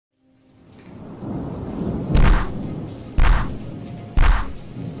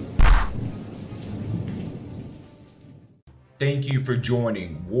Thank you for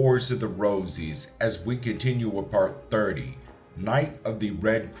joining Wars of the Roses as we continue with part 30, Knight of the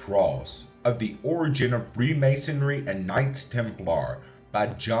Red Cross, of the Origin of Freemasonry and Knights Templar by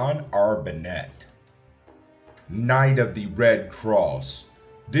John Bennett. Knight of the Red Cross.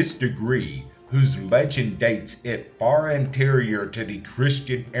 This degree, whose legend dates it far anterior to the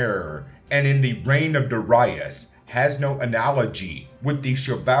Christian era and in the reign of Darius, has no analogy with the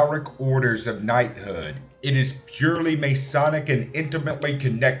chivalric orders of knighthood. It is purely Masonic and intimately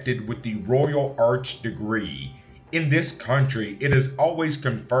connected with the Royal Arch degree. In this country, it is always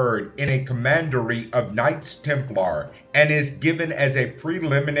conferred in a commandery of Knights Templar and is given as a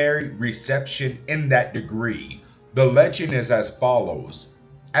preliminary reception in that degree. The legend is as follows.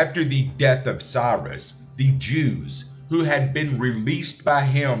 After the death of Cyrus, the Jews, who had been released by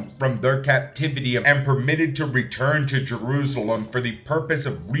him from their captivity and permitted to return to Jerusalem for the purpose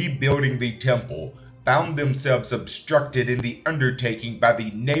of rebuilding the temple, found themselves obstructed in the undertaking by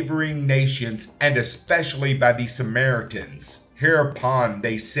the neighboring nations and especially by the Samaritans. Hereupon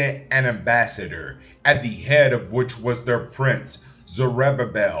they sent an ambassador, at the head of which was their prince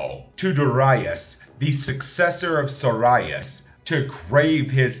Zerubbabel, to Darius, the successor of Cyrus, to crave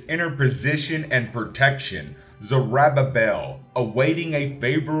his interposition and protection. Zerubbabel, awaiting a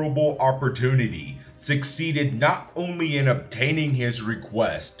favorable opportunity, succeeded not only in obtaining his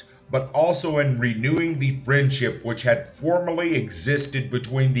request, but also in renewing the friendship which had formerly existed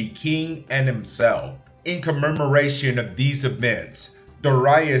between the king and himself. In commemoration of these events,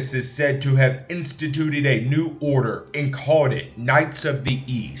 Darius is said to have instituted a new order and called it Knights of the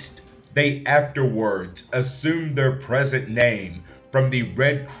East. They afterwards assumed their present name from the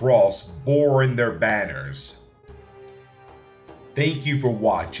red cross bore in their banners. Thank you for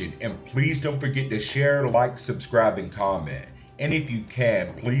watching, and please don't forget to share, like, subscribe, and comment. And if you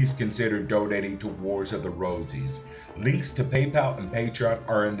can, please consider donating to Wars of the Roses. Links to PayPal and Patreon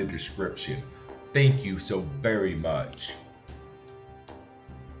are in the description. Thank you so very much.